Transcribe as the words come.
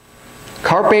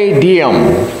Carpe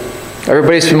diem.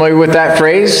 Everybody's familiar with that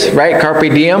phrase, right? Carpe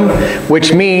diem,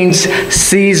 which means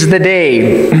seize the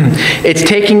day. It's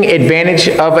taking advantage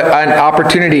of an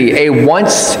opportunity, a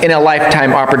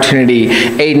once-in-a-lifetime opportunity,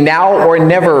 a now or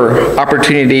never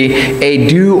opportunity, a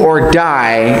do or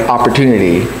die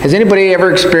opportunity. Has anybody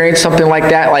ever experienced something like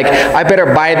that? Like, I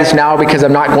better buy this now because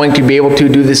I'm not going to be able to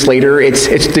do this later. It's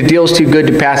the deal's too good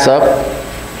to pass up.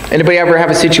 Anybody ever have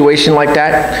a situation like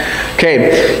that?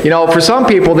 Okay, for some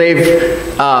people they've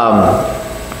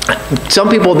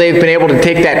been able to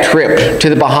take that trip to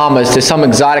the Bahamas, to some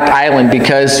exotic island,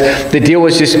 because the deal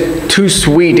was just too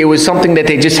sweet. It was something that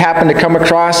they just happened to come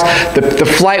across. The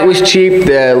flight was cheap,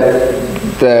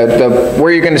 the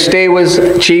where you're going to stay was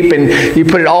cheap, and you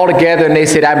put it all together and they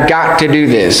said, I've got to do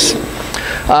this.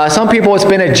 Some people, it's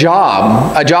been a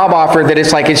job offer that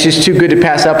it's just too good to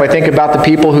pass up. I think about the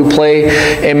people who play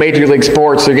in Major League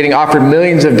Sports. They're getting offered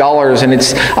millions of dollars, and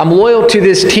I'm loyal to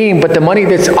this team, but the money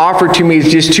that's offered to me is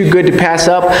just too good to pass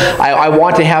up. I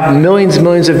want to have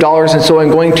millions of dollars, and so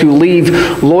I'm going to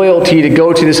leave loyalty to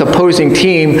go to this opposing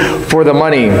team for the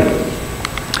money.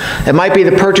 It might be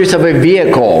the purchase of a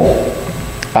vehicle.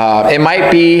 It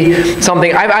might be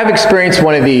something, I've experienced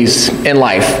one of these in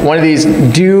life, one of these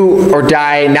do or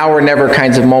die, now or never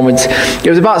kinds of moments. It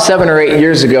was about 7 or 8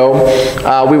 years ago.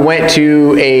 We went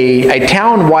to a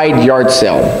town-wide yard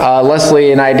sale.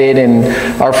 Leslie and I did, and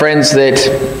our friends that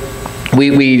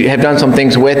we have done some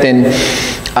things with, and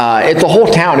it's the whole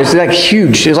town. It's like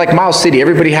huge. It's like Miles City.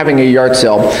 Everybody having a yard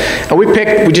sale. And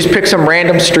we just picked some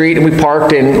random street, and we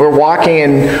parked, and we're walking,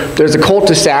 and there's a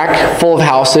cul-de-sac full of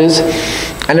houses.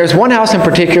 And there's one house in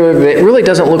particular that really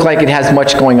doesn't look like it has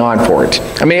much going on for it.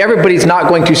 I mean, everybody's not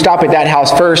going to stop at that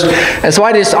house first. And so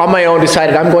I just, on my own,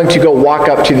 decided I'm going to go walk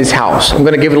up to this house. I'm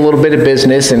going to give it a little bit of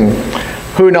business, and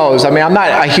who knows? I mean, I'm not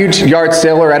a huge yard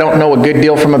saler. I don't know a good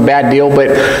deal from a bad deal,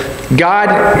 but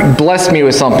God blessed me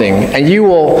with something. And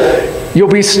you'll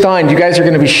be stunned. You guys are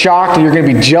going to be shocked, and you're going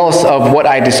to be jealous of what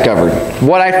I discovered.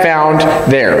 What I found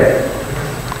there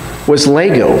was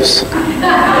Legos.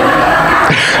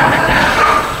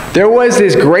 There was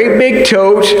this great big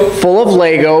tote full of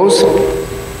Legos,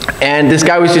 and this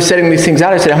guy was just setting these things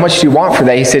out. I said, how much do you want for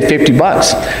that? He said, $50.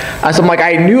 I'm like,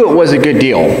 I knew it was a good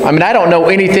deal. I mean, I don't know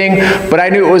anything, but I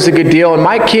knew it was a good deal. And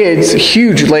my kids,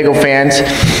 huge Lego fans,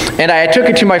 and I took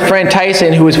it to my friend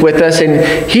Tyson, who was with us,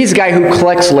 and he's a guy who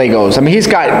collects Legos. I mean, he's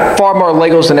got far more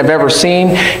Legos than I've ever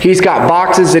seen. He's got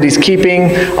boxes that he's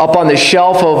keeping up on the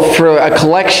shelf for a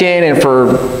collection and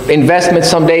for investment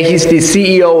someday. He's the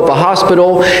CEO of the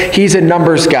hospital. He's a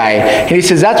numbers guy. And he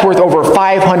says, that's worth over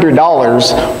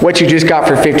 $500, what you just got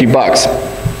for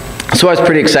 $50. So I was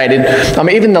pretty excited.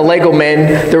 Even the Lego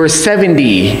men, there were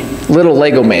 70 little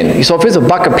Lego men. So if it's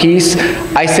 $1 a piece,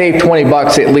 I saved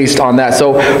 $20 at least on that.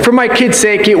 So for my kids'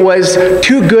 sake, it was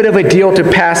too good of a deal to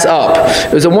pass up.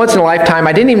 It was a once in a lifetime.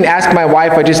 I didn't even ask my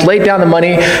wife. I just laid down the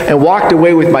money and walked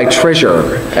away with my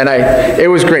treasure. And it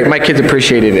was great. My kids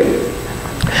appreciated it.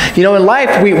 In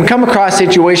life, we come across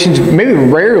situations, maybe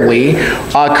rarely,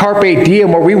 carpe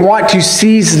diem, where we want to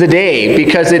seize the day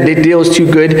because the deal is too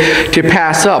good to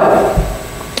pass up.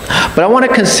 But I want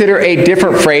to consider a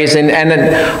different phrase, and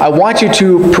then I want you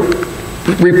to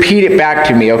repeat it back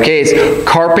to me, okay? It's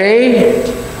carpe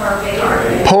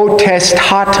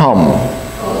potestatem.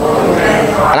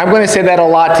 And I'm going to say that a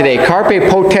lot today. Carpe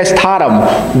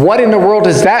potestatem. What in the world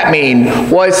does that mean?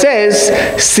 Well, it says,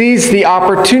 seize the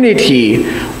opportunity.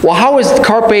 Well, how is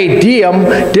carpe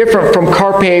diem different from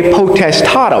carpe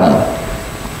potestatem?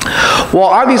 Well,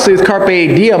 obviously with carpe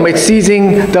diem, it's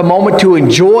seizing the moment to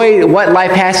enjoy what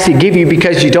life has to give you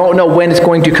because you don't know when it's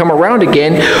going to come around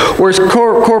again. Whereas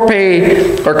carpe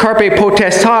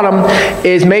potestatem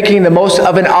is making the most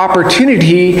of an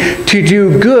opportunity to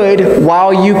do good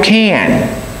while you can.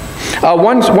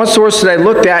 One source that I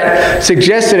looked at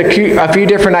suggested a few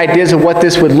different ideas of what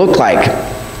this would look like.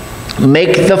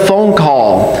 Make the phone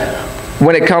call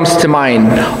when it comes to mind.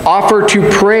 Offer to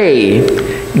pray.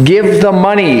 Give the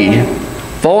money.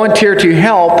 Volunteer to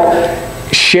help.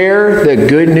 Share the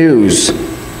good news.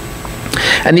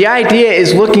 And the idea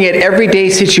is looking at everyday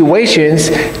situations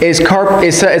is a carpe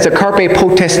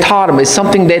potestatem. It's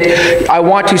something that I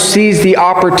want to seize the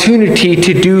opportunity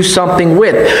to do something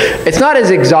with. It's not as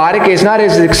exotic, it's not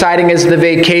as exciting as the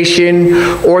vacation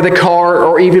or the car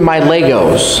or even my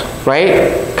Legos,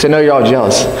 right? Because I know you're all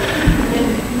jealous.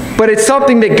 but it's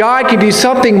something that God can do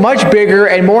something much bigger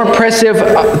and more impressive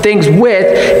things with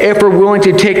if we're willing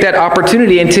to take that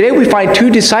opportunity. And today we find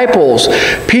two disciples,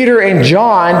 Peter and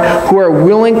John, who are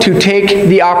willing to take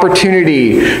the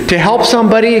opportunity to help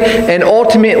somebody and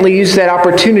ultimately use that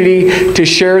opportunity to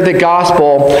share the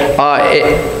gospel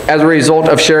as a result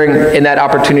of sharing in that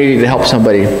opportunity to help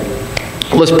somebody.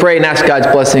 Let's pray and ask God's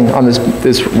blessing on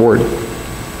this word.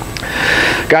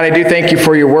 God, I do thank you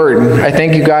for your word. I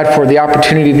thank you, God, for the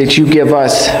opportunity that you give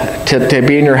us to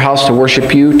be in your house, to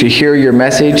worship you, to hear your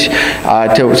message,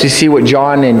 to see what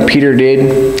John and Peter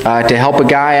did, to help a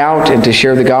guy out and to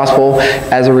share the gospel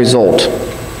as a result.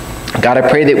 God, I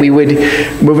pray that we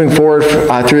would, moving forward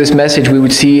through this message, we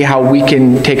would see how we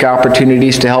can take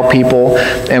opportunities to help people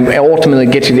and ultimately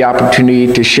get to the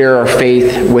opportunity to share our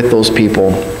faith with those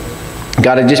people.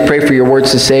 God, I just pray for your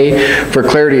words to say, for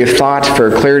clarity of thought,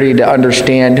 for clarity to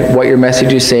understand what your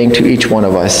message is saying to each one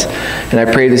of us. And I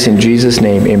pray this in Jesus'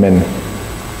 name, amen.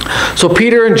 So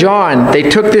Peter and John, they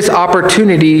took this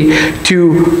opportunity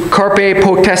to carpe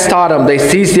potestatem. They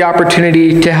seized the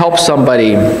opportunity to help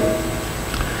somebody.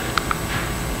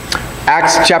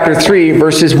 Acts chapter 3,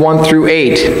 verses 1 through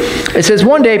 8. It says,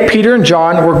 one day Peter and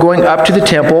John were going up to the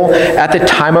temple at the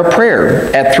time of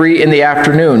prayer at 3 in the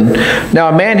afternoon. Now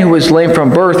a man who was lame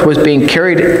from birth was being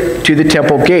carried to the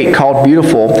temple gate called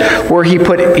Beautiful, where he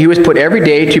was put every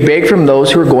day to beg from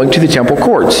those who were going to the temple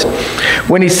courts.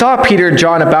 When he saw Peter and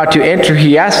John about to enter,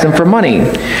 he asked them for money.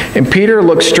 And Peter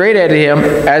looked straight at him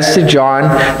as to John.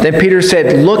 Then Peter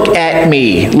said, look at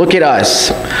me, look at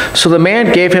us. So the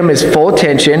man gave him his full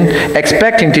attention,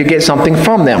 expecting to get something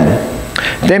from them.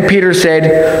 Then Peter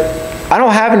said, I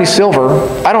don't have any silver,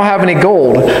 I don't have any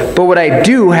gold, but what I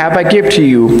do have I give to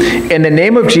you. In the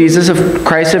name of Jesus of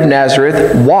Christ of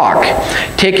Nazareth, walk.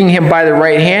 Taking him by the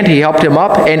right hand, he helped him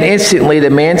up, and instantly the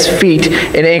man's feet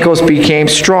and ankles became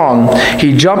strong.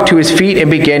 He jumped to his feet and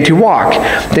began to walk.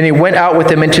 Then he went out with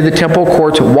them into the temple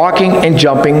courts, walking and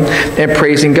jumping and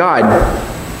praising God.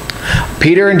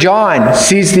 Peter and John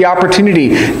seized the opportunity.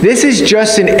 This is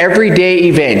just an everyday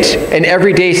event, an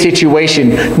everyday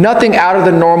situation. Nothing out of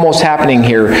the normal is happening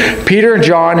here. Peter and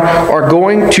John are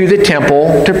going to the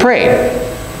temple to pray.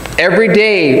 Every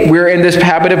day we're in this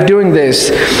habit of doing this.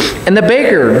 And the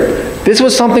baker, this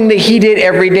was something that he did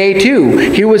every day too.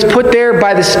 He was put there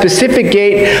by the specific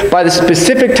gate, by the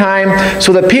specific time,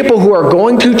 so that people who are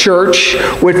going to church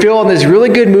would feel in this really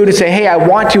good mood and say, hey, I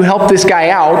want to help this guy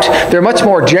out. They're much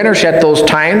more generous at those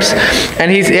times.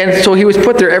 And so he was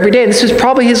put there every day. And this is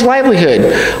probably his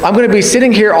livelihood. I'm going to be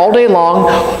sitting here all day long,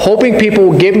 hoping people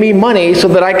will give me money so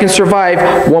that I can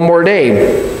survive one more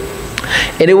day.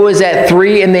 And it was at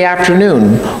 3 in the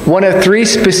afternoon, one of 3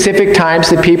 specific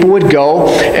times that people would go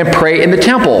and pray in the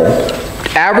temple.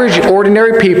 Average,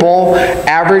 ordinary people,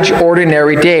 average,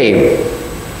 ordinary day.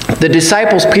 The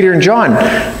disciples, Peter and John,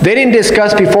 they didn't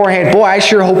discuss beforehand, boy, I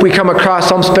sure hope we come across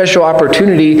some special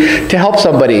opportunity to help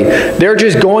somebody. They're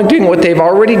just doing what they've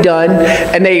already done,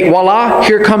 and voila,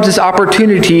 here comes this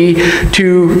opportunity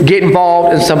to get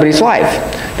involved in somebody's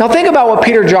life. Now think about what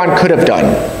Peter and John could have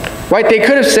done. Right? They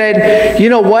could have said, you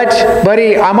know what,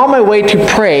 buddy, I'm on my way to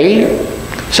pray,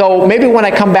 so maybe when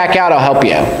I come back out, I'll help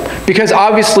you. Because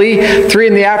obviously, 3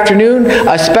 in the afternoon,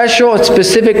 a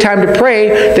specific time to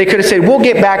pray, they could have said, we'll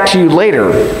get back to you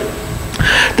later.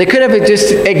 They could have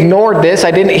just ignored this. I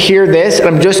didn't hear this. And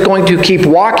I'm just going to keep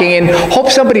walking and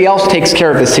hope somebody else takes care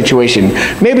of this situation.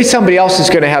 Maybe somebody else is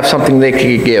going to have something they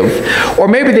could give. Or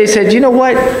maybe they said, you know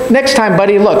what? Next time,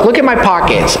 buddy, look at my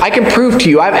pockets. I can prove to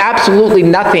you I have absolutely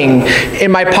nothing in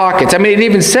my pockets. I mean, it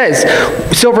even says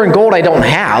silver and gold I don't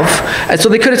have. And so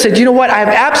they could have said, you know what? I have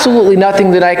absolutely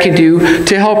nothing that I can do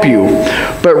to help you.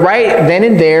 But right then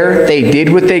and there, they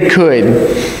did what they could.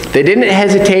 They didn't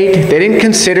hesitate. They didn't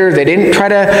consider. They didn't try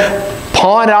to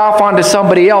pawn it off onto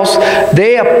somebody else.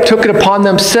 They took it upon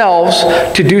themselves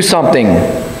to do something.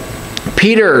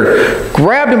 Peter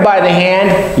grabbed him by the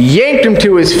hand, yanked him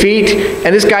to his feet,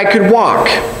 and this guy could walk.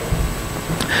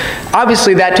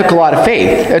 Obviously, that took a lot of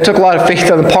faith. It took a lot of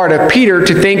faith on the part of Peter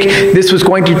to think this was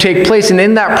going to take place. And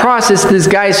in that process, this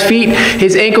guy's feet,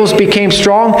 his ankles became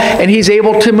strong, and he's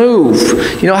able to move.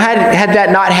 You know, had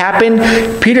that not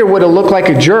happened, Peter would have looked like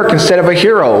a jerk instead of a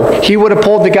hero. He would have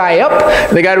pulled the guy up,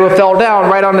 and the guy would have fell down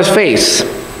right on his face.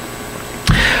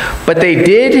 But they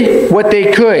did what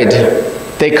they could.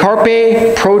 They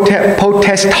carpe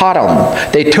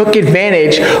potestatem. They took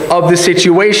advantage of the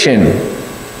situation.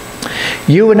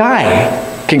 You and I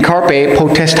can carpe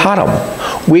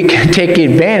potestatem. We can take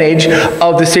advantage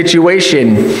of the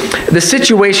situation. The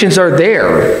situations are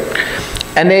there,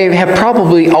 and they have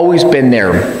probably always been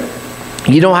there.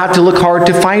 You don't have to look hard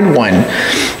to find one.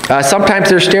 Sometimes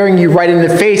they're staring you right in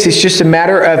the face. It's just a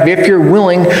matter of if you're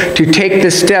willing to take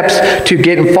the steps to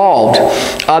get involved.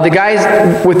 The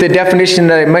guys with the definition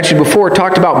that I mentioned before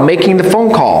talked about making the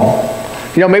phone call.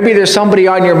 Maybe there's somebody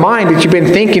on your mind that you've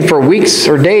been thinking for weeks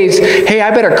or days, hey,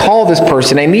 I better call this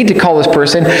person. I need to call this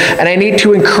person, and I need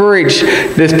to encourage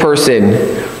this person.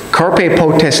 Carpe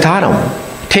potestatem.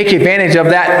 Take advantage of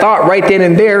that thought right then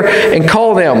and there and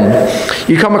call them.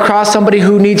 You come across somebody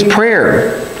who needs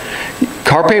prayer.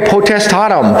 Carpe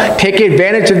potestatem. Take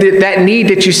advantage of that need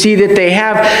that you see that they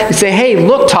have and say, hey,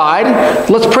 look, Todd,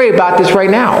 let's pray about this right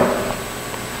now.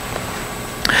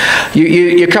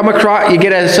 You come across, you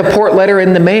get a support letter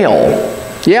in the mail.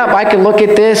 Yep, I can look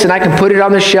at this and I can put it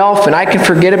on the shelf and I can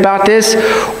forget about this,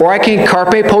 or I can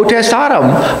carpe potestatem.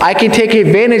 I can take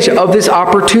advantage of this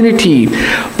opportunity.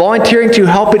 Volunteering to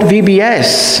help at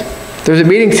VBS. There's a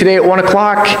meeting today at 1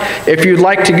 o'clock if you'd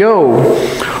like to go.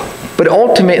 But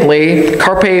ultimately,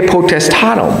 carpe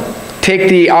potestatem. Take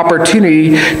the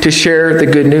opportunity to share the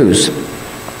good news.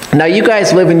 Now, you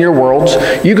guys live in your worlds.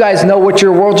 You guys know what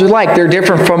your worlds are like. They're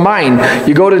different from mine.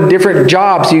 You go to different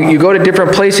jobs. You go to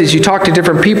different places. You talk to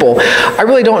different people. I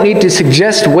really don't need to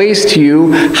suggest ways to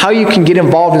you how you can get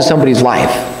involved in somebody's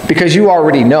life, because you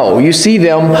already know. You see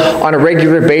them on a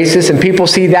regular basis, and people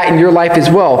see that in your life as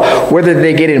well. Whether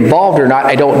they get involved or not,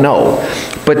 I don't know.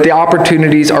 But the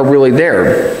opportunities are really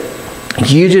there.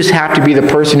 You just have to be the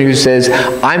person who says,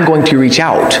 I'm going to reach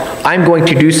out. I'm going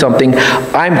to do something.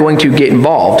 I'm going to get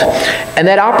involved. And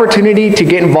that opportunity to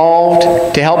get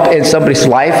involved, to help in somebody's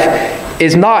life,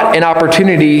 is not an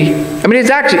opportunity. I mean, it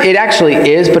actually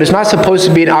is, but it's not supposed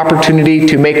to be an opportunity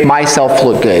to make myself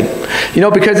look good.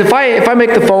 Because if I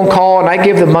make the phone call and I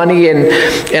give the money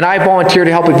and I volunteer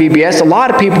to help at VBS, a lot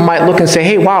of people might look and say,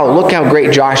 hey, wow, look how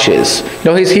great Josh is.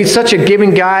 He's such a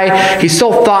giving guy. He's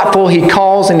so thoughtful. He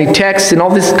calls and he texts and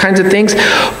all these kinds of things.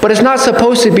 But it's not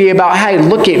supposed to be about, hey,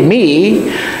 look at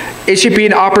me. It should be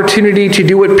an opportunity to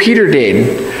do what Peter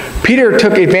did. Peter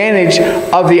took advantage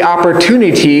of the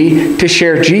opportunity to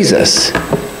share Jesus.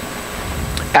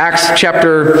 Acts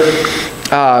chapter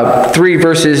 3,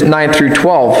 verses 9 through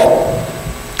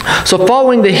 12. So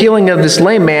following the healing of this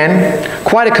lame man,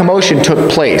 quite a commotion took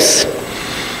place.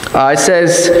 It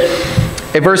says,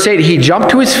 in verse 8, he jumped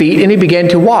to his feet and he began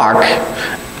to walk.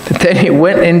 Then he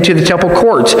went into the temple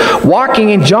courts,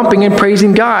 walking and jumping and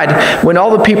praising God. When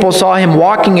all the people saw him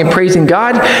walking and praising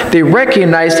God, they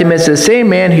recognized him as the same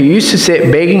man who used to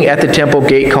sit begging at the temple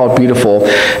gate called Beautiful.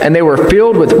 And they were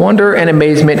filled with wonder and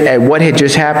amazement at what had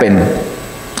just happened.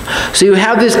 So you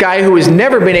have this guy who has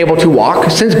never been able to walk.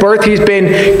 Since birth, he's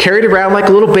been carried around like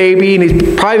a little baby, and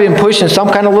he's probably been pushed in some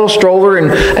kind of little stroller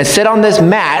and sit on this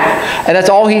mat, and that's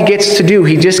all he gets to do.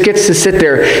 He just gets to sit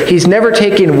there. He's never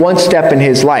taken one step in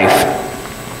his life.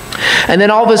 And then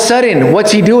all of a sudden,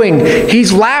 what's he doing?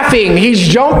 He's laughing, he's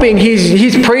jumping,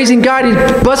 he's praising God,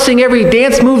 he's busting every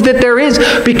dance move that there is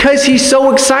because he's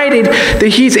so excited that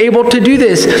he's able to do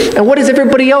this. And what is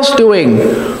everybody else doing?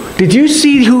 Did you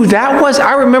see who that was?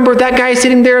 I remember that guy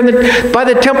sitting there by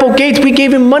the temple gates. We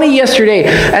gave him money yesterday,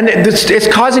 and it's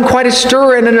causing quite a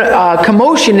stir and a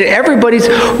commotion, and everybody's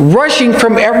rushing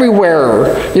from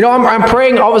everywhere. I'm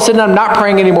praying, all of a sudden I'm not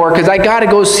praying anymore because I got to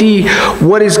go see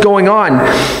what is going on.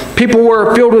 People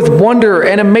were filled with wonder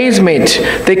and amazement.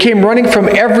 They came running from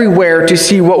everywhere to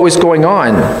see what was going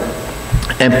on.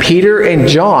 And Peter and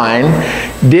John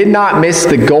did not miss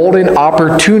the golden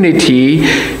opportunity,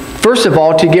 first of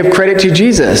all, to give credit to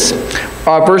Jesus.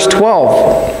 Verse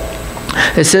 12.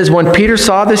 It says, when Peter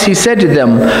saw this, he said to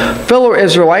them, fellow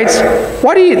Israelites,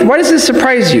 why does this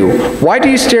surprise you? Why do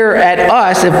you stare at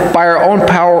us if by our own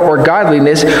power or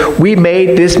godliness we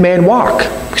made this man walk?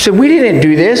 He said, we didn't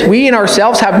do this. We in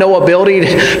ourselves have no ability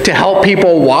to help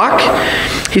people walk.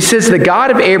 He says, the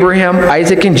God of Abraham,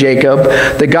 Isaac, and Jacob,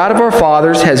 the God of our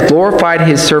fathers, has glorified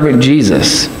his servant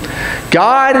Jesus.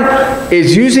 God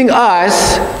is using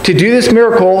us to do this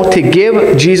miracle to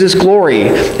give Jesus glory.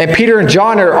 And Peter and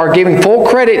John are giving full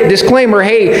credit, disclaimer,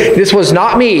 hey, this was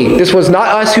not me. This was not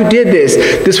us who did this.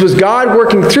 This was God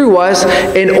working through us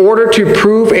in order to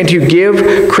prove and to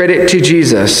give credit to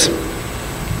Jesus.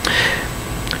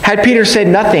 Had Peter said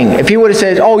nothing, if he would have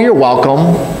said, oh, you're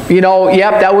welcome,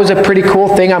 yep, that was a pretty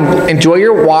cool thing, enjoy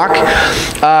your walk,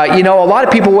 a lot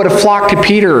of people would have flocked to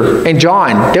Peter and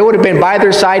John. They would have been by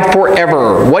their side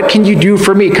forever. What can you do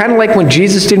for me? Kind of like when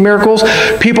Jesus did miracles,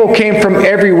 people came from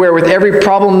everywhere with every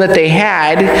problem that they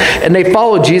had, and they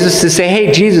followed Jesus to say,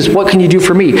 hey, Jesus, what can you do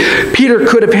for me? Peter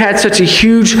could have had such a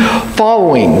huge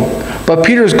following, but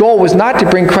Peter's goal was not to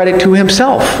bring credit to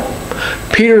himself.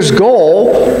 Peter's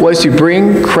goal was to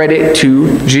bring credit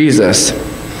to Jesus.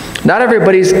 Not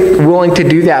everybody's willing to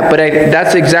do that, but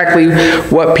that's exactly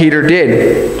what Peter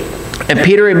did. And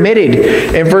Peter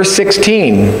admitted in verse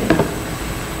 16,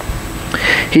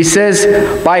 he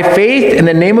says, by faith in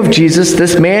the name of Jesus,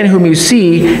 this man whom you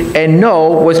see and know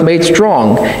was made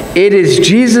strong. It is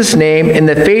Jesus' name and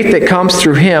the faith that comes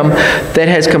through him that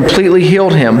has completely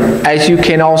healed him, as you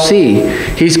can all see.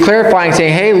 He's clarifying,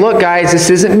 saying, hey, look, guys, this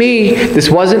isn't me. This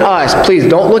wasn't us. Please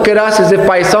don't look at us as if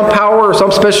by some power or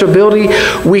some special ability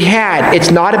we had.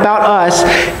 It's not about us.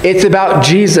 It's about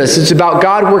Jesus. It's about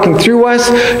God working through us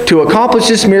to accomplish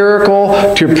this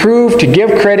miracle, to prove, to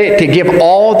give credit, to give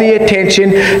all the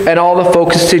attention and all the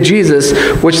focus to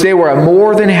Jesus, which they were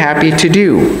more than happy to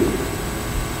do.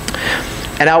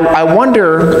 And I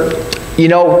wonder,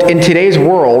 in today's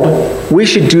world, we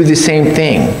should do the same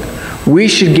thing. We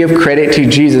should give credit to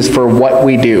Jesus for what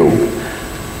we do.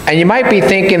 And you might be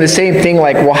thinking the same thing,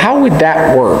 like, well, how would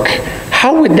that work?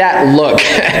 How would that look?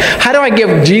 How do I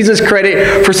give Jesus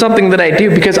credit for something that I do?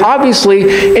 Because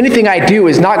obviously, anything I do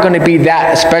is not going to be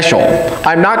that special.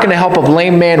 I'm not going to help a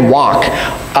lame man walk.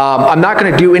 I'm not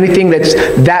going to do anything that's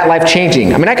that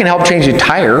life-changing. I mean, I can help change a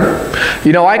tire.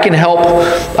 I can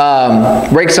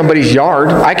help rake somebody's yard.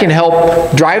 I can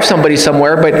help drive somebody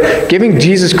somewhere, but giving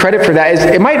Jesus credit for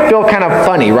that, it might feel kind of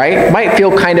funny, right? It might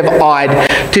feel kind of odd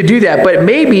to do that, but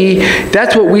maybe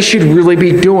that's what we should really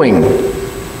be doing.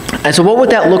 And so what would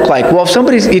that look like? Well,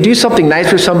 if you do something nice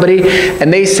for somebody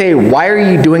and they say, why are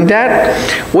you doing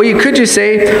that? Well, you could just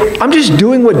say, I'm just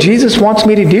doing what Jesus wants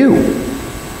me to do.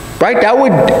 Right? That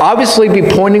would obviously be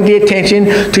pointing the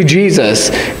attention to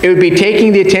Jesus. It would be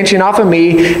taking the attention off of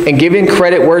me and giving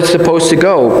credit where it's supposed to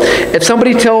go. If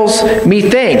somebody tells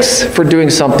me thanks for doing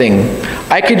something,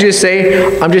 I could just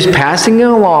say, I'm just passing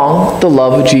along the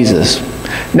love of Jesus.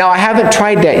 Now, I haven't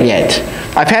tried that yet.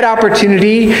 I've had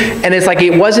opportunity, and it's like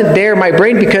it wasn't there in my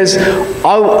brain, because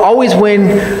always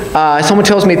when someone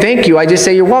tells me thank you, I just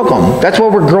say, you're welcome. That's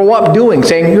what we grow up doing,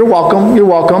 saying, you're welcome, you're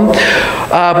welcome.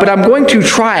 But I'm going to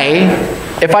try,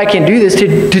 if I can do this,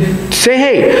 to say,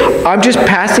 hey, I'm just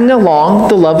passing along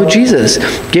the love of Jesus,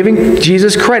 giving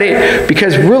Jesus credit,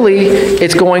 because really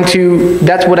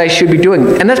that's what I should be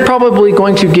doing. And that's probably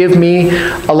going to give me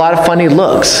a lot of funny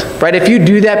looks, right? If you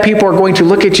do that, people are going to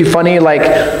look at you funny, like,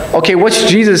 okay, what's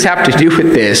Jesus have to do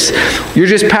with this? You're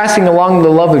just passing along the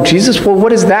love of Jesus? Well, what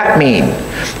does that mean?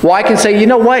 Well, I can say, you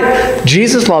know what?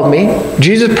 Jesus loved me.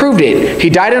 Jesus proved it.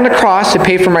 He died on the cross to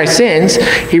pay for my sins.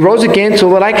 He rose again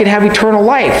so that I could have eternal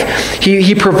life.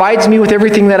 He provides me with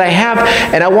everything that I have,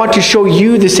 and I want to show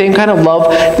you the same kind of love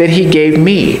that he gave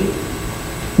me.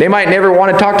 They might never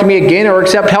want to talk to me again or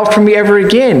accept help from me ever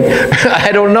again.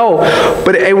 I don't know.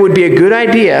 But it would be a good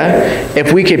idea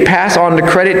if we could pass on the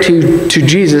credit to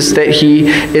Jesus that he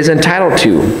is entitled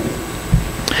to.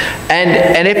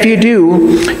 And if you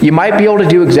do, you might be able to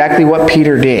do exactly what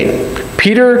Peter did.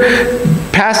 Peter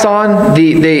passed on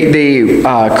the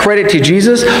credit to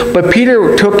Jesus, but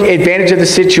Peter took advantage of the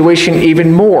situation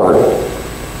even more.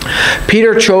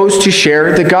 Peter chose to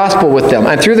share the gospel with them.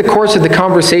 And through the course of the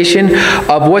conversation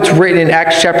of what's written in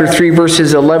Acts chapter 3,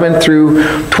 verses 11 through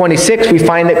 26, we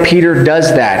find that Peter does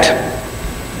that.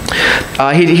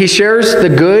 He shares the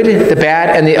good, the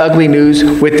bad, and the ugly news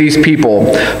with these people.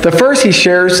 The first he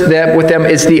shares with them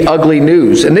is the ugly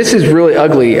news. And this is really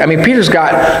ugly. I mean, Peter's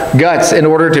got guts in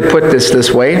order to put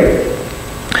this way.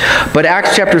 But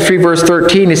Acts chapter 3, verse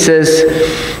 13, it says,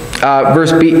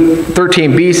 verse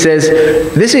 13b says,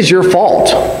 this is your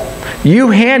fault.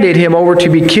 You handed him over to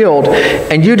be killed,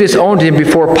 and you disowned him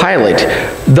before Pilate.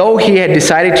 Though he had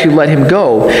decided to let him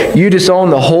go, you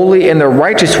disowned the holy and the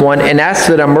righteous one and asked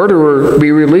that a murderer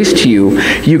be released to you.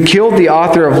 You killed the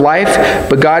author of life,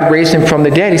 but God raised him from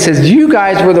the dead. He says, you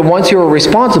guys were the ones who were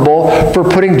responsible for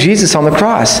putting Jesus on the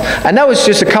cross. And that was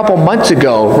just a couple months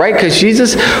ago, right? Because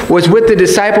Jesus was with the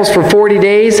disciples for 40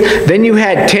 days. Then you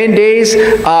had 10 days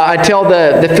until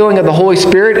the filling of the Holy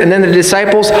Spirit. And then the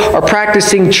disciples are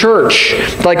practicing church,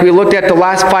 like we looked at the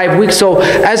last 5 weeks. So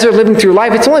as they're living through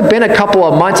life, it's only been a couple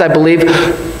of months, I believe,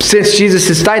 since Jesus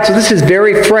has died. So this is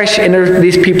very fresh in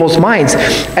these people's minds.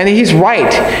 And he's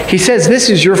right. He says, this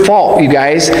is your fault, you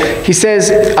guys. He says,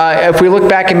 if we look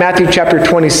back in Matthew chapter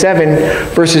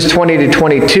 27, verses 20 to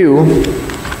 22,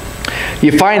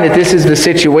 you find that this is the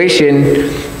situation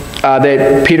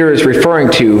that Peter is referring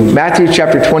to. Matthew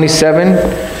chapter 27,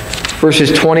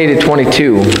 verses 20 to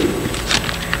 22.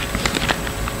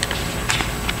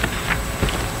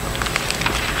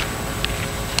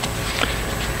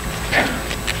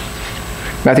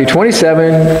 Matthew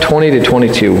 27, 20 to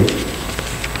 22.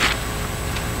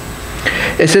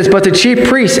 It says, but the chief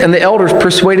priests and the elders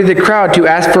persuaded the crowd to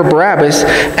ask for Barabbas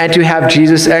and to have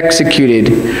Jesus executed.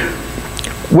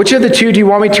 Which of the two do you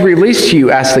want me to release to you?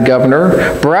 Asked the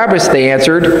governor. Barabbas, they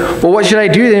answered. Well, what should I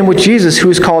do then with Jesus, who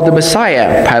is called the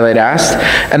Messiah? Pilate asked.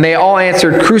 And they all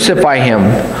answered, crucify him.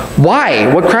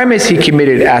 Why? What crime has he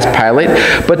committed? Asked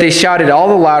Pilate. But they shouted all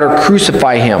the louder,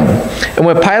 crucify him. And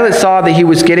when Pilate saw that he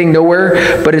was getting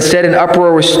nowhere, but instead an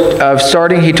uproar was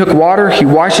starting, he took water, he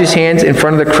washed his hands in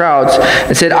front of the crowds,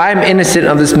 and said, I am innocent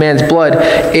of this man's blood.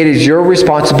 It is your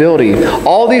responsibility.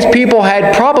 All these people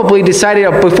had probably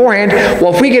decided beforehand,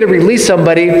 well, if we get to release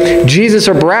somebody, Jesus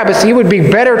or Barabbas, it would be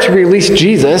better to release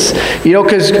Jesus,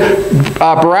 because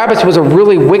Barabbas was a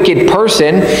really wicked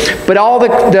person. But all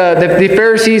the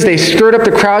Pharisees, they stirred up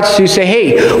the crowds to say,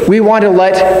 hey, we want to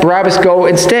let Barabbas go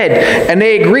instead. And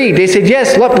they agreed. They said,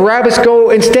 yes, let Barabbas go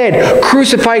instead.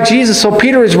 Crucify Jesus. So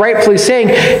Peter is rightfully saying,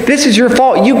 this is your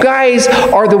fault. You guys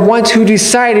are the ones who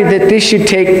decided that this should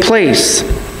take place.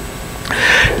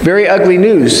 Very ugly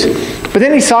news. But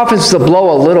then he softens the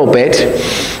blow a little bit.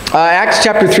 Acts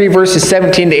chapter 3, verses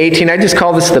 17 to 18, I just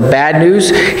call this the bad news.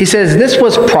 He says, this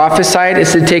was prophesied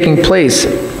as to taking place.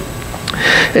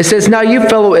 It says, now you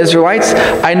fellow Israelites,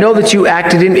 I know that you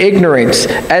acted in ignorance,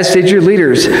 as did your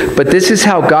leaders, but this is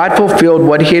how God fulfilled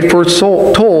what he had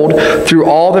foretold through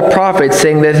all the prophets,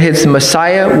 saying that his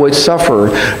Messiah would suffer.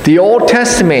 The Old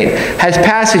Testament has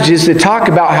passages that talk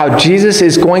about how Jesus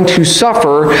is going to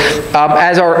suffer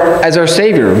as our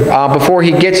Savior before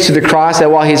he gets to the cross,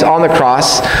 and while he's on the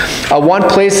cross. One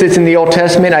place that's in the Old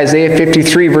Testament, Isaiah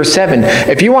 53, verse 7.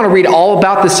 If you want to read all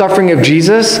about the suffering of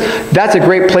Jesus, that's a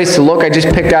great place to look. I just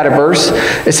picked out a verse.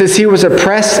 It says, he was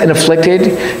oppressed and afflicted,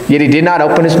 yet he did not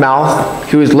open his mouth.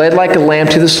 He was led like a lamb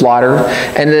to the slaughter,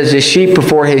 and as a sheep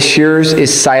before his shearers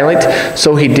is silent,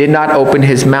 so he did not open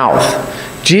his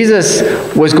mouth. Jesus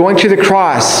was going to the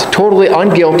cross, totally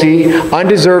unguilty,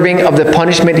 undeserving of the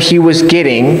punishment he was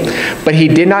getting, but he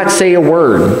did not say a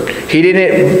word. He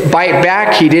didn't bite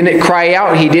back. He didn't cry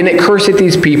out. He didn't curse at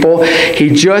these people. He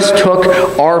just took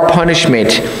our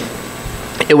punishment.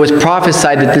 It was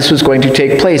prophesied that this was going to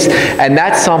take place. And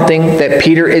that's something that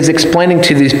Peter is explaining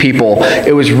to these people.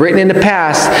 It was written in the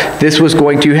past, this was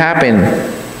going to happen.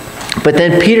 But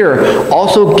then Peter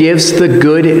also gives the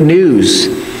good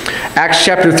news. Acts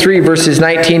chapter 3, verses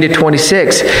 19 to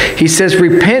 26. He says,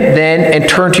 repent then and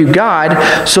turn to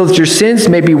God so that your sins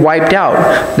may be wiped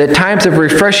out, that times of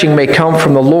refreshing may come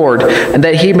from the Lord, and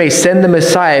that he may send the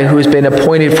Messiah who has been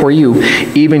appointed for you,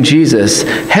 even Jesus.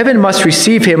 Heaven must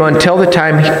receive him until the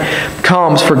time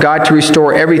comes for God to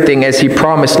restore everything as he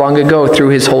promised long ago through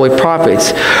his holy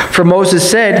prophets. For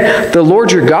Moses said, the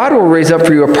Lord your God will raise up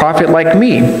for you a prophet like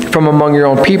me from among your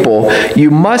own people. You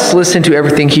must listen to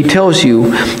everything he tells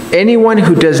you. Anyone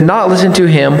who does not listen to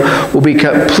him will be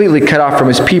completely cut off from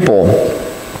his people.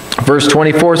 Verse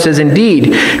 24 says,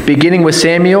 indeed, beginning with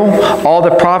Samuel, all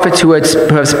the prophets who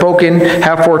have spoken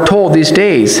have foretold these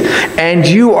days. And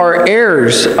you are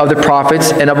heirs of the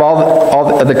prophets and of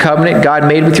all of the covenant God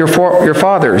made with your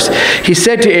fathers. He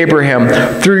said to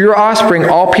Abraham, through your offspring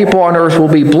all people on earth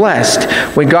will be blessed.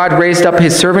 When God raised up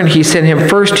his servant, he sent him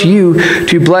first to you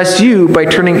to bless you by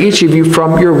turning each of you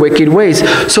from your wicked ways.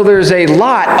 So there's a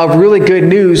lot of really good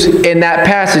news in that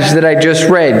passage that I just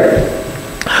read.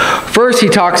 First, he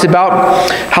talks about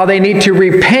how they need to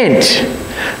repent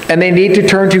and they need to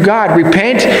turn to God.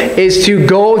 Repent is to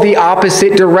go the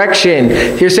opposite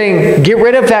direction. You're saying, get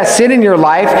rid of that sin in your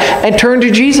life and turn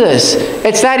to Jesus.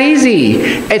 It's that easy.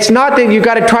 It's not that you've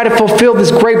got to try to fulfill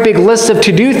this great big list of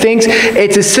to-do things.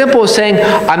 It's as simple as saying,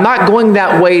 I'm not going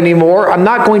that way anymore. I'm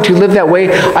not going to live that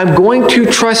way. I'm going to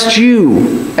trust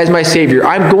you as my Savior.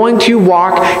 I'm going to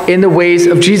walk in the ways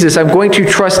of Jesus. I'm going to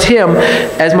trust him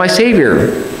as my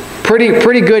Savior.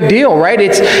 Pretty good deal, right?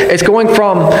 It's going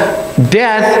from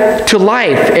death to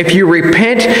life. If you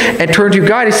repent and turn to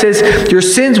God, he says your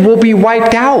sins will be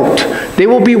wiped out. They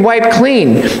will be wiped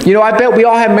clean. I bet we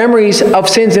all have memories of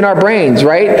sins in our brains,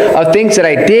 right? Of things that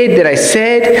I did, that I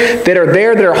said, that are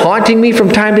there, that are haunting me from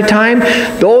time to time.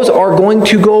 Those are going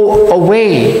to go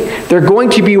away. They're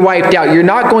going to be wiped out. You're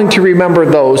not going to remember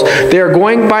those. They're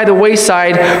going by the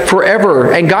wayside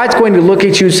forever. And God's going to look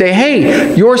at you and say,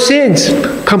 hey, your sins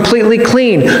completely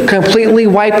clean, completely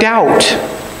wiped out.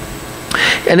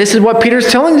 And this is what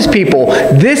Peter's telling these people.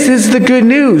 This is the good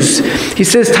news. He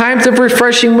says times of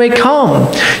refreshing may come.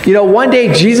 One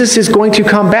day Jesus is going to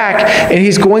come back and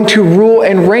he's going to rule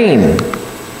and reign.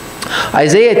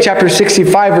 Isaiah chapter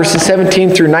 65 verses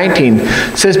 17 through 19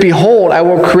 says, behold, I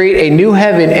will create a new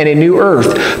heaven and a new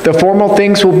earth. The former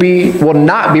things will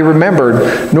not be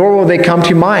remembered, nor will they come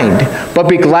to mind, but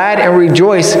be glad and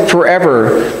rejoice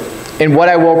forever in what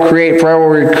I will create, for I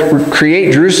will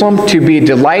create Jerusalem to be a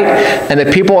delight and the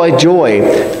people a joy.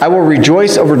 I will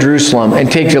rejoice over Jerusalem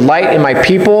and take delight in my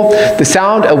people. The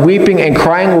sound of weeping and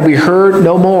crying will be heard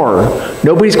no more.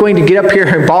 Nobody's going to get up here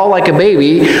and bawl like a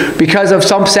baby because of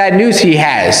some sad news he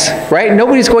has, right?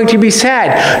 Nobody's going to be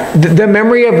sad. The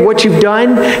memory of what you've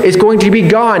done is going to be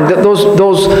gone.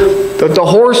 The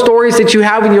horror stories that you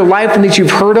have in your life and that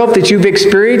you've heard of, that you've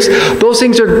experienced, those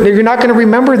things you're not going to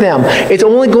remember them. It's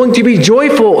only going to be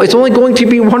joyful. It's only going to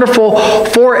be wonderful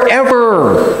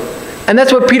forever. And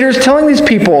that's what Peter's telling these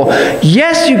people.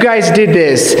 Yes, you guys did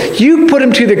this. You put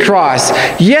him to the cross.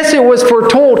 Yes, it was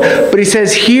foretold. But he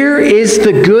says, here is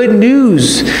the good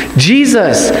news.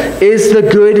 Jesus is the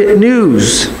good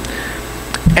news.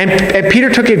 And Peter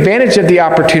took advantage of the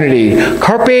opportunity.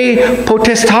 Carpe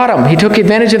potestatem. He took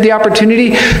advantage of the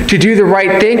opportunity to do the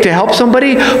right thing, to help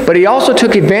somebody, but he also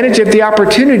took advantage of the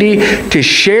opportunity to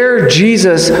share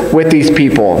Jesus with these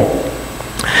people.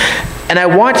 And I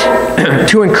want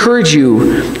to encourage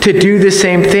you to do the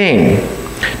same thing,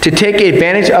 to take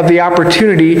advantage of the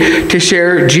opportunity to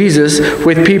share Jesus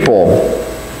with people.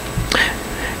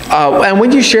 And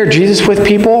when you share Jesus with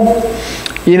people,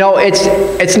 you know,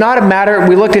 it's not a matter,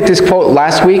 we looked at this quote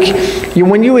last week,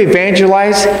 when you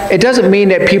evangelize, it doesn't mean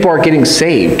that people are getting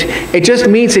saved. It just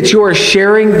means that you are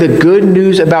sharing the good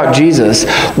news about Jesus.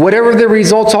 Whatever the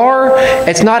results are,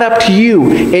 it's not up to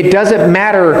you. It doesn't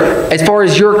matter as far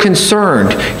as you're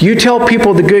concerned. You tell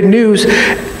people the good news,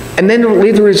 and then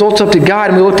leave the results up to God.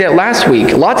 And we looked at last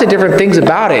week lots of different things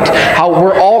about it, how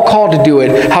we're all called to do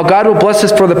it, how God will bless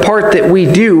us for the part that we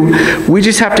do. We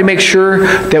just have to make sure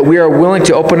that we are willing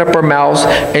to open up our mouths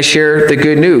and share the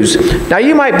good news. Now,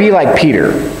 you might be like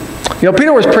Peter. You know,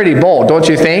 Peter was pretty bold, don't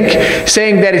you think?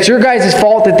 Saying that it's your guys'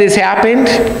 fault that this happened.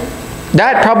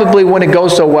 That probably wouldn't go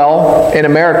so well in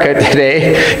America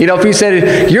today. You know, if you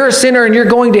said, you're a sinner and you're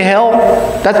going to hell,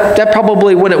 that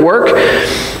probably wouldn't work.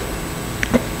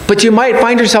 But you might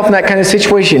find yourself in that kind of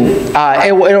situation.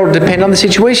 It'll depend on the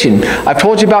situation. I've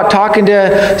told you about talking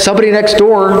to somebody next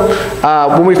door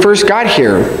when we first got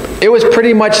here. It was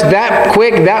pretty much that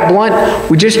quick, that blunt.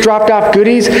 We just dropped off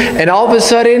goodies, and all of a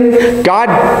sudden, God,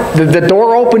 the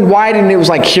door opened wide, and it was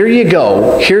like, here you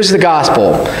go. Here's the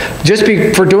gospel. Just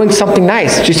for doing something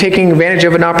nice, just taking advantage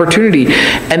of an opportunity.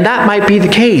 And that might be the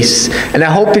case. And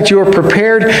I hope that you are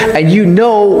prepared and you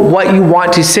know what you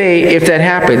want to say if that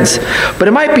happens. But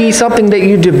it might be something that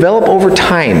you develop over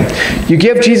time. You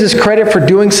give Jesus credit for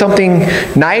doing something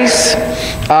nice,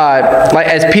 like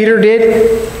as Peter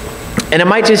did. And it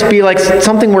might just be like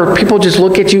something where people just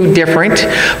look at you different.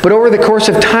 But over the course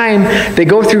of time, they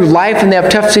go through life and they have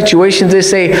tough situations. They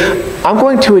say, I'm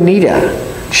going to Anita.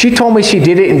 She told me she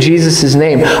did it in Jesus'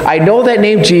 name. I know that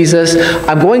name, Jesus.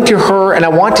 I'm going to her, and I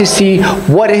want to see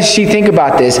what does she think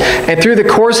about this. And through the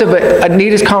course of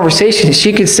Anita's conversation,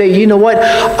 she could say, you know what?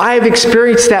 I've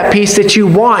experienced that peace that you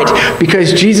want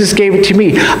because Jesus gave it to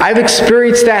me. I've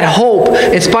experienced that hope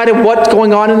in spite of what's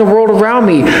going on in the world around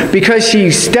me because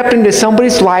she stepped into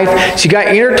somebody's life. She got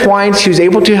intertwined. She was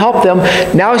able to help them.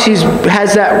 Now she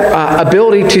has that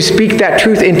ability to speak that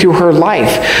truth into her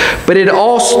life. But it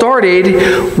all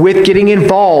started with getting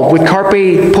involved with carpe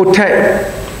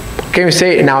can't even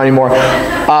say it now anymore.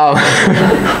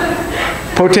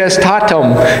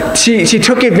 Potestatum. She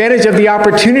took advantage of the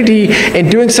opportunity in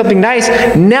doing something nice.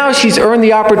 Now she's earned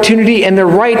the opportunity and the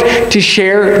right to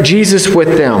share Jesus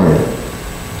with them.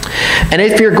 And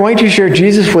if you're going to share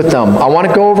Jesus with them, I want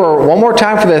to go over one more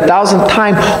time for the 1,000th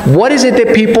time. What is it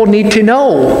that people need to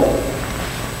know?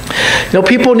 You know,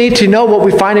 people need to know what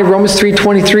we find in Romans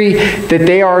 3:23, that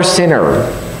they are a sinner.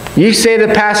 You say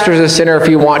the pastor is a sinner if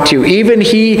you want to. Even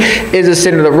he is a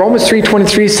sinner. The Romans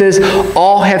 3:23 says,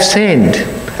 all have sinned.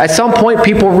 At some point,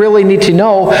 people really need to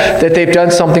know that they've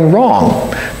done something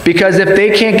wrong. Because if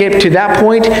they can't get to that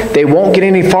point, they won't get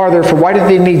any farther. For why do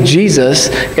they need Jesus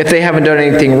if they haven't done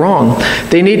anything wrong?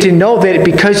 They need to know that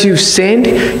because you've sinned,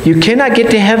 you cannot get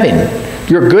to heaven.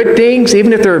 Your good things,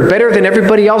 even if they're better than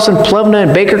everybody else in Plevna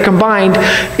and Baker combined,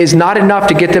 is not enough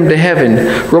to get them to heaven.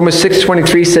 Romans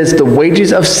 6:23 says the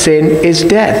wages of sin is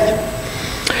death.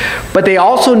 But they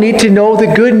also need to know the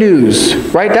good news,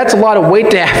 right? That's a lot of weight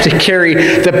to have to carry,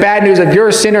 the bad news of you're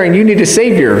a sinner and you need a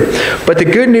Savior. But the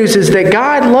good news is that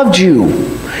God loved you.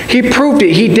 He proved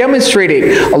it. He demonstrated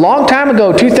it. A long time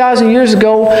ago, 2,000 years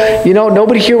ago, you know,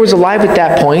 nobody here was alive at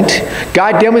that point.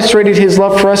 God demonstrated His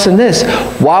love for us in this.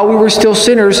 While we were still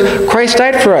sinners, Christ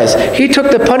died for us. He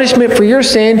took the punishment for your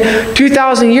sin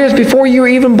 2,000 years before you were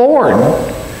even born.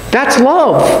 That's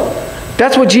love.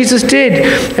 That's what Jesus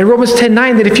did in Romans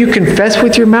 10:9, that if you confess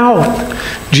with your mouth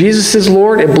Jesus is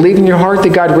Lord and believe in your heart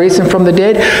that God raised him from the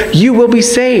dead, you will be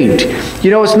saved.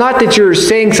 You know, it's not that you're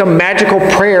saying some magical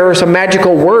prayer or some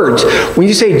magical words. When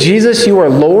you say, Jesus, you are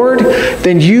Lord,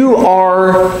 then you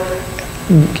are,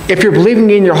 if you're believing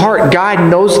in your heart,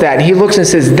 God knows that. He looks and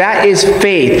says, that is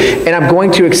faith, and I'm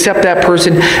going to accept that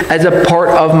person as a part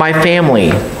of my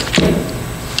family.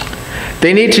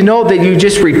 They need to know that you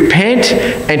just repent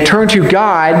and turn to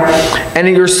God, and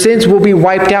your sins will be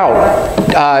wiped out.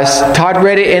 Todd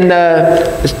read it in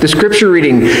the scripture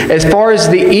reading. As far as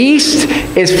the east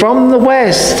is from the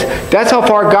west, that's how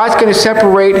far God's going to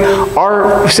separate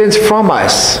our sins from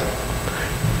us.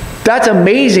 That's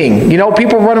amazing. You know,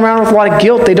 people run around with a lot of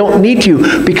guilt. They don't need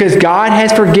to, because God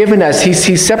has forgiven us.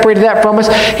 He's separated that from us.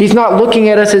 He's not looking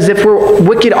at us as if we're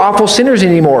wicked, awful sinners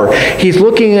anymore. He's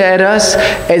looking at us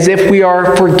as if we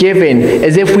are forgiven,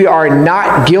 as if we are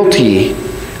not guilty,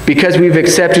 because we've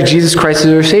accepted Jesus Christ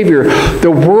as our Savior.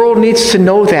 The world needs to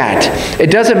know that.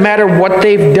 It doesn't matter what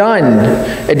they've done.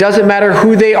 It doesn't matter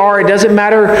who they are. It doesn't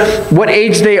matter what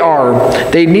age they are.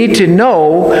 They need to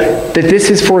know that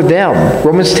this is for them.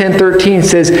 Romans 10:13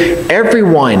 says,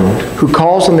 everyone who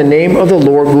calls on the name of the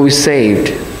Lord will be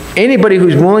saved. Anybody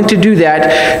who's willing to do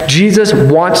that, Jesus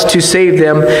wants to save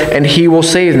them, and he will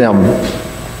save them.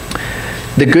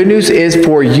 The good news is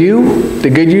for you. The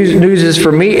good news is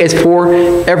for me. It's for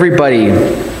everybody.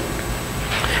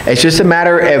 It's just a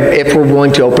matter of if we're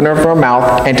willing to open up our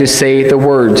mouth and to say the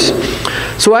words.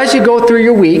 So as you go through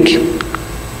your week,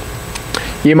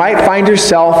 you might find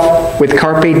yourself with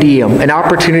Carpe Diem, an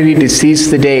opportunity to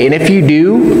seize the day. And if you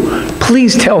do,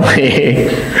 please tell me.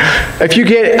 If you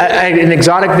get an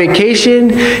exotic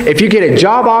vacation, if you get a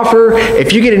job offer,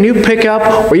 if you get a new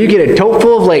pickup, or you get a tote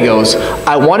full of Legos,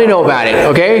 I want to know about it,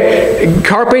 okay?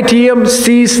 Carpe Diem,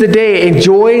 seize the day.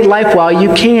 Enjoy life while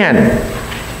you can.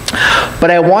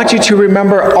 But I want you to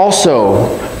remember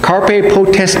also, carpe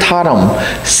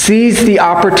potestatem, seize the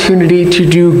opportunity to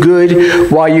do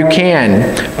good while you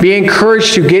can. Be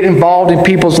encouraged to get involved in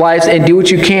people's lives and do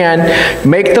what you can.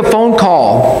 Make the phone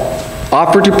call.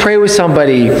 Offer to pray with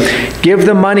somebody. Give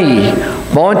the money.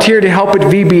 Volunteer to help at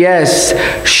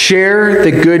VBS. Share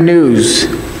the good news.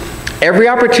 Every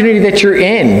opportunity that you're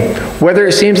in, whether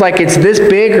it seems like it's this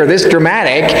big or this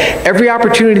dramatic, every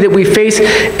opportunity that we face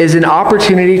is an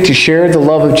opportunity to share the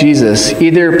love of Jesus,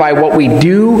 either by what we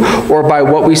do or by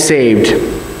what we saved.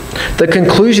 The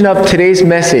conclusion of today's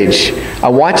message, I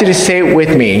want you to say it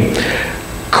with me.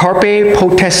 Carpe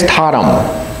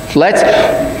potestatem. Let's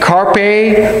carpe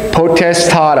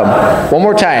potestatem. One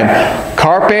more time.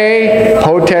 Carpe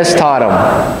potestatem.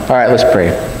 All right, let's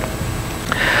pray.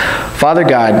 Father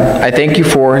God, I thank you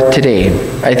for today.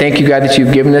 I thank you, God, that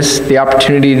you've given us the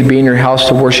opportunity to be in your house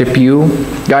to worship you.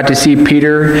 God, to see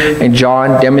Peter and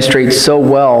John demonstrate so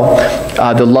well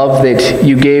the love that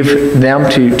you gave them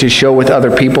to show with other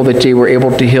people, that they were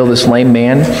able to heal this lame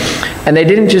man. And they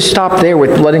didn't just stop there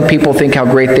with letting people think how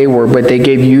great they were, but they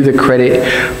gave you the credit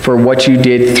for what you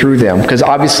did through them, because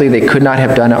obviously they could not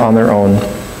have done it on their own.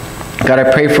 God,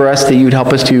 I pray for us that you would help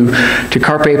us to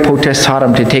carpe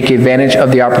potestatem, to take advantage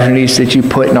of the opportunities that you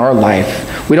put in our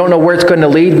life. We don't know where it's going to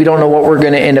lead. We don't know what we're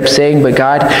going to end up saying, but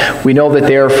God, we know that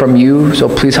they are from you, so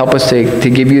please help us to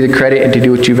give you the credit and to do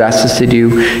what you've asked us to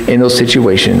do in those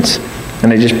situations.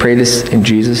 And I just pray this in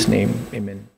Jesus' name. Amen.